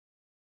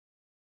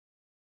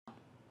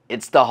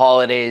It's the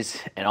holidays,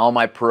 and all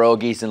my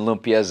pierogies and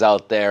lumpias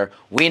out there,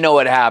 we know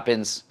what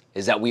happens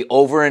is that we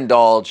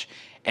overindulge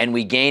and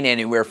we gain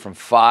anywhere from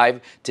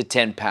 5 to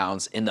 10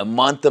 pounds in the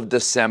month of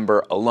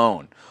December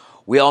alone.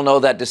 We all know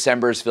that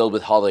December is filled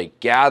with holiday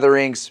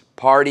gatherings,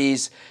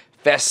 parties,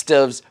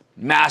 festives,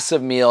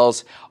 massive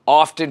meals,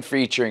 often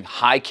featuring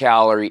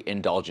high-calorie,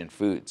 indulgent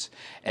foods.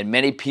 And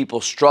many people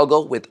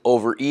struggle with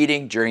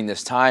overeating during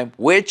this time,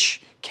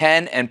 which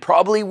can and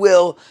probably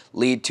will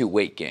lead to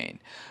weight gain.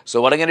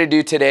 So what I'm going to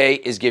do today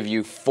is give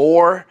you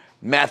 4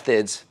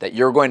 methods that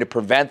you're going to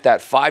prevent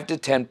that 5 to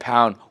 10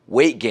 pound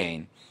weight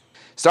gain.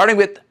 Starting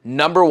with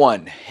number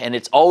 1, and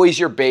it's always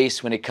your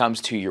base when it comes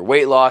to your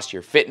weight loss,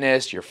 your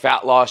fitness, your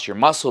fat loss, your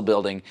muscle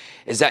building,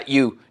 is that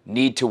you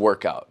need to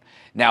work out.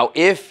 Now,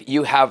 if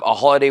you have a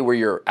holiday where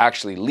you're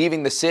actually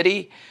leaving the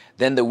city,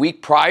 then the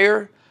week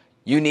prior,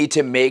 you need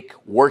to make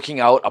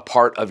working out a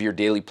part of your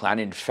daily plan.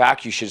 In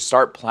fact, you should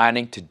start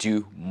planning to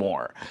do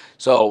more.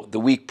 So the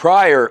week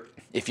prior,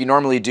 if you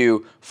normally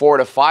do 4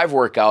 to 5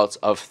 workouts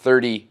of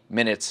 30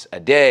 minutes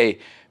a day,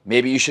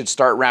 maybe you should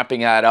start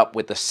ramping that up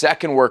with the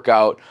second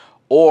workout,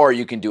 or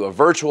you can do a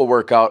virtual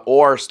workout,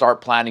 or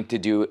start planning to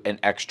do an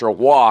extra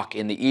walk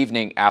in the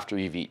evening after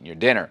you've eaten your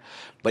dinner.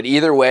 But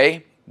either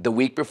way, the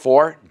week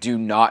before, do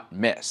not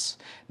miss.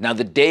 Now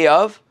the day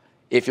of,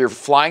 if you're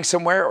flying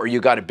somewhere or you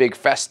got a big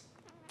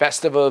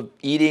festive of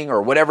eating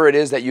or whatever it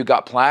is that you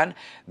got planned,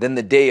 then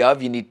the day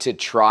of you need to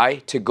try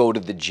to go to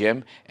the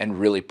gym and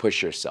really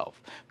push yourself.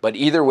 But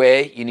either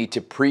way, you need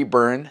to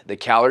pre-burn the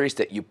calories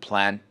that you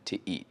plan to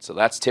eat. So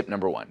that's tip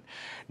number 1.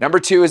 Number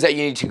 2 is that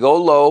you need to go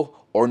low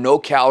or no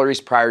calories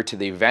prior to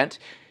the event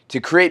to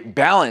create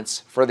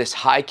balance for this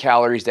high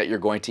calories that you're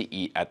going to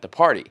eat at the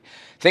party.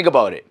 Think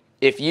about it.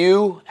 If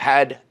you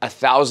had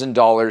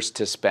 $1,000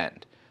 to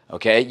spend,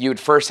 okay, you would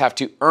first have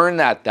to earn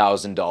that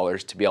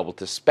 $1,000 to be able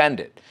to spend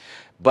it.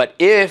 But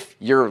if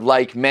you're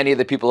like many of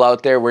the people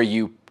out there where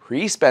you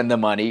pre-spend the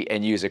money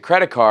and use a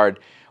credit card,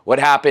 what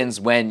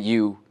happens when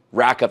you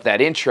rack up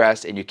that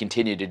interest and you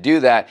continue to do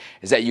that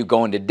is that you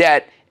go into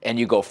debt and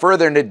you go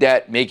further into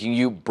debt, making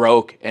you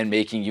broke and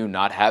making you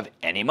not have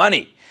any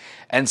money.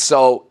 And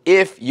so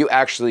if you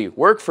actually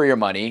work for your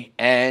money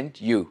and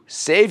you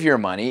save your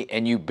money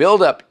and you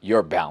build up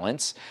your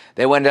balance,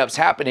 then what ends up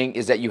happening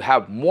is that you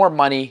have more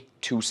money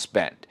to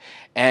spend.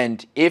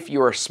 And if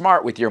you are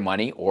smart with your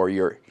money or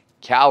your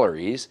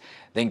calories,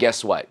 then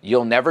guess what?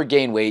 You'll never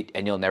gain weight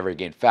and you'll never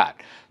gain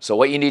fat. So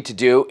what you need to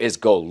do is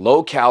go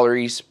low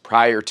calories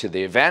prior to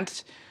the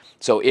event.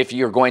 So if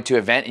you're going to an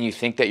event and you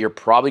think that you're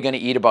probably going to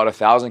eat about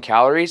 1,000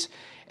 calories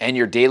and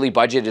your daily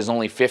budget is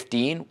only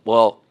 15,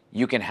 well,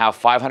 you can have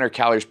 500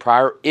 calories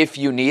prior if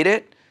you need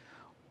it,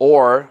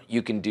 or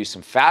you can do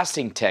some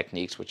fasting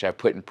techniques, which I've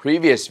put in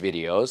previous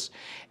videos,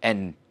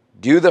 and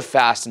do the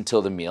fast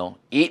until the meal,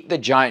 eat the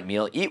giant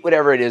meal, eat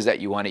whatever it is that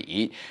you want to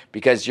eat,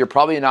 because you're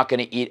probably not going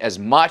to eat as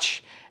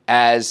much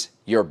as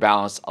your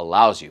balance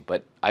allows you.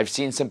 But I've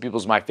seen some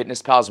people's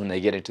MyFitnessPals when they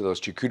get into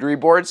those charcuterie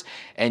boards,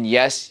 and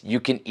yes,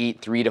 you can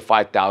eat 3,000 to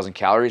 5,000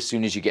 calories as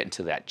soon as you get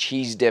into that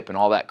cheese dip and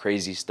all that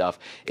crazy stuff.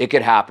 It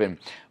could happen.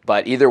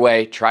 But either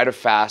way, try to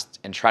fast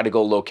and try to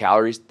go low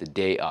calories the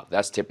day of.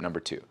 That's tip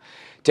number 2.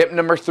 Tip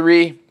number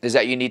 3 is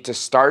that you need to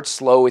start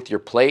slow with your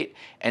plate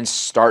and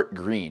start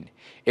green.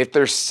 If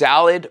there's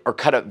salad or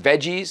cut up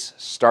veggies,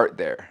 start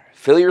there.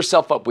 Fill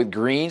yourself up with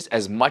greens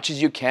as much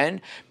as you can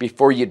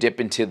before you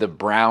dip into the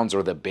browns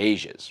or the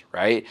beiges,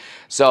 right?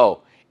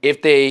 So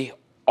if they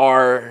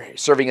are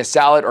serving a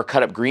salad or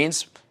cut up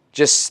greens,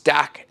 just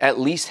stack at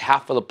least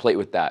half of the plate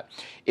with that.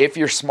 If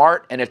you're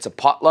smart and it's a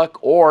potluck,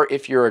 or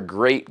if you're a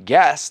great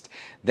guest,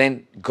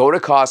 then go to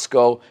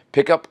Costco,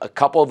 pick up a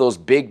couple of those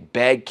big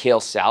bag kale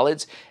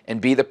salads,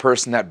 and be the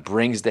person that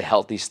brings the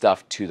healthy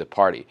stuff to the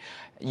party.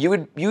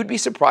 You would be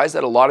surprised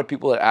that a lot of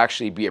people would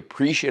actually be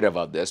appreciative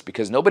of this,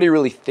 because nobody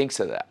really thinks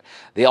of that.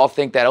 They all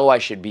think that, oh, I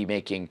should be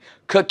making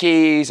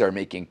cookies or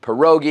making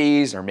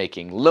pierogies or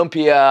making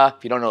lumpia.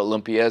 If you don't know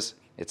what lumpia is,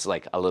 it's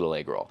like a little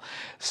egg roll.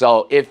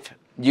 So if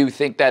you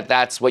think that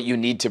that's what you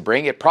need to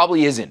bring, it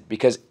probably isn't,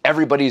 because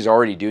everybody's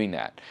already doing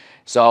that.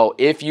 So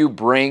if you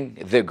bring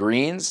the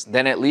greens,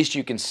 then at least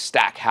you can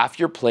stack half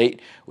your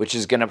plate, which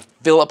is going to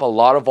fill up a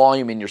lot of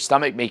volume in your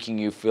stomach, making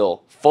you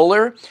feel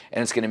fuller,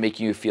 and it's going to make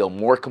you feel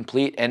more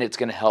complete, and it's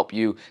going to help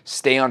you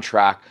stay on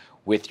track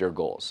with your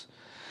goals.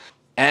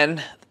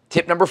 And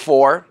tip number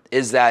 4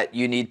 is that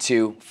you need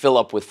to fill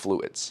up with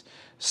fluids.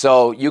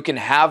 So you can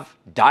have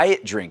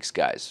diet drinks,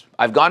 guys.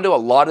 I've gone to a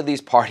lot of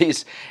these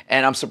parties,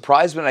 and I'm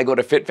surprised when I go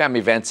to FitFam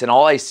events and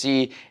all I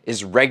see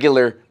is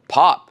regular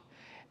pop.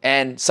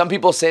 And some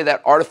people say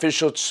that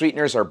artificial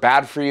sweeteners are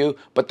bad for you,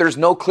 but there's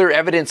no clear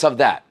evidence of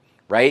that,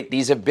 right?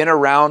 These have been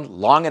around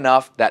long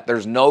enough that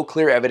there's no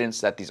clear evidence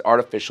that these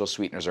artificial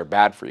sweeteners are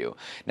bad for you.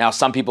 Now,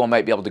 some people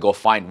might be able to go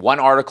find one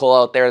article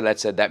out there that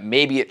said that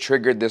maybe it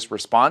triggered this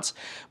response,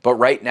 but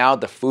right now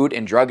the Food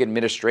and Drug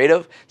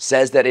Administrative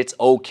says that it's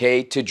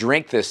okay to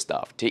drink this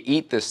stuff, to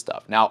eat this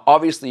stuff. Now,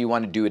 obviously you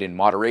want to do it in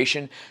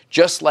moderation,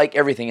 just like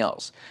everything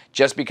else.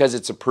 Just because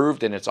it's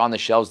approved and it's on the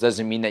shelves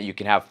doesn't mean that you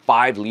can have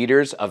 5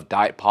 liters of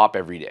Diet Pop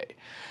every day.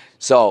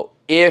 So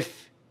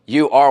if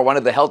you are one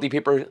of the healthy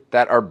people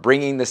that are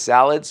bringing the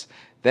salads,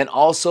 then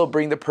also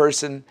bring the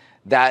person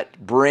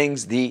that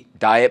brings the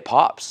Diet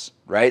Pops,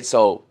 right?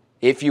 So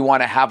if you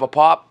want to have a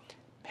pop,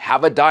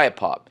 have a Diet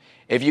Pop.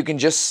 If you can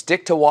just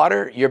stick to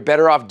water, you're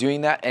better off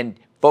doing that and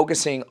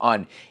focusing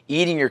on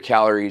eating your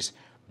calories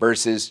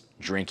versus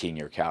drinking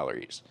your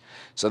calories.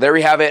 So there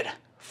we have it.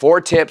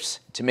 4 tips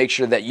to make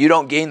sure that you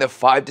don't gain the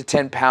 5 to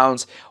 10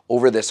 pounds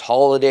over this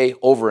holiday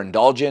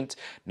overindulgence.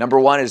 Number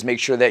 1 is make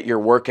sure that you're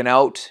working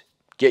out.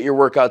 Get your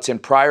workouts in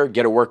prior,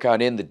 get a workout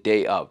in the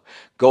day of.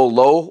 Go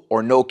low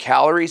or no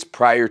calories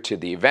prior to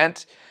the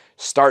event.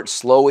 Start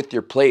slow with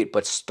your plate,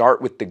 but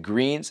start with the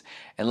greens.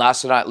 And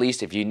last but not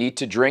least, if you need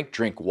to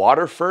drink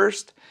water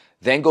first,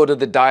 then go to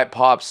the Diet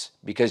Pops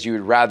because you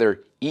would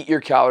rather eat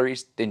your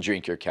calories than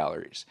drink your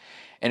calories.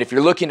 And if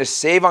you're looking to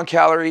save on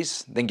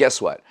calories, then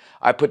guess what?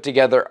 I put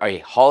together a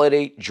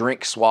holiday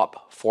drink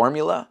swap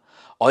formula.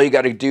 All you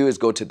got to do is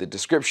go to the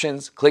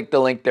descriptions, click the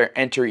link there,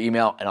 enter your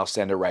email, and I'll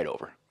send it right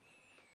over.